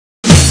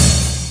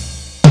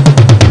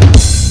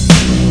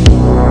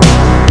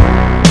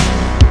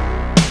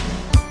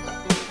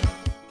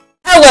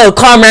Hello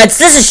comrades,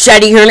 this is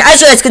Shady here, and as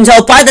you guys can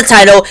tell by the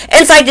title,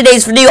 inside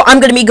today's video, I'm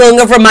going to be going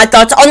over my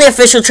thoughts on the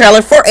official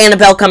trailer for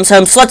Annabelle Comes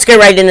Home, so let's get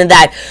right into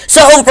that.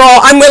 So overall,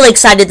 I'm really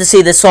excited to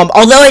see this film.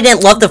 Although I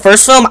didn't love the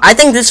first film, I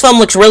think this film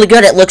looks really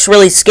good. It looks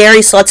really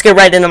scary, so let's get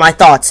right into my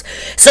thoughts.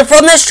 So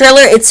from this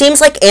trailer, it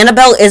seems like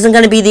Annabelle isn't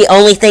going to be the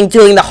only thing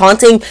doing the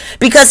haunting,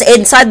 because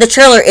inside the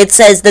trailer, it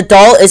says the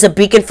doll is a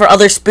beacon for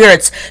other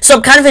spirits, so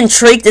I'm kind of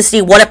intrigued to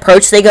see what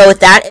approach they go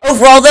with that.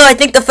 Overall though, I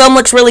think the film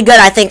looks really good.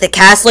 I think the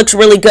cast looks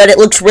really good. It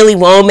looks really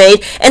well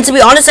made, and to be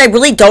honest, I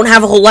really don't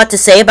have a whole lot to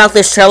say about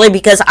this trailer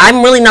because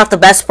I'm really not the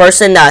best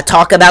person to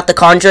talk about the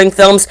Conjuring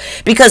films,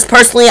 because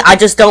personally I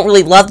just don't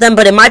really love them.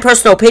 But in my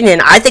personal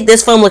opinion, I think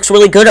this film looks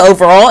really good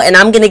overall, and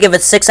I'm gonna give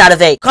it 6 out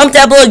of 8. Comment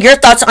down below your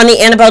thoughts on the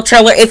Annabelle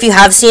trailer if you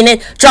have seen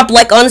it. Drop a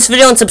like on this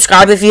video and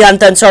subscribe if you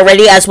haven't done so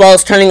already, as well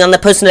as turning on the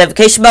post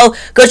notification bell.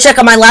 Go check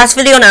out my last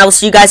video, and I will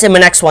see you guys in my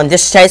next one.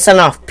 This is Chase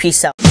signing off.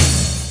 Peace out.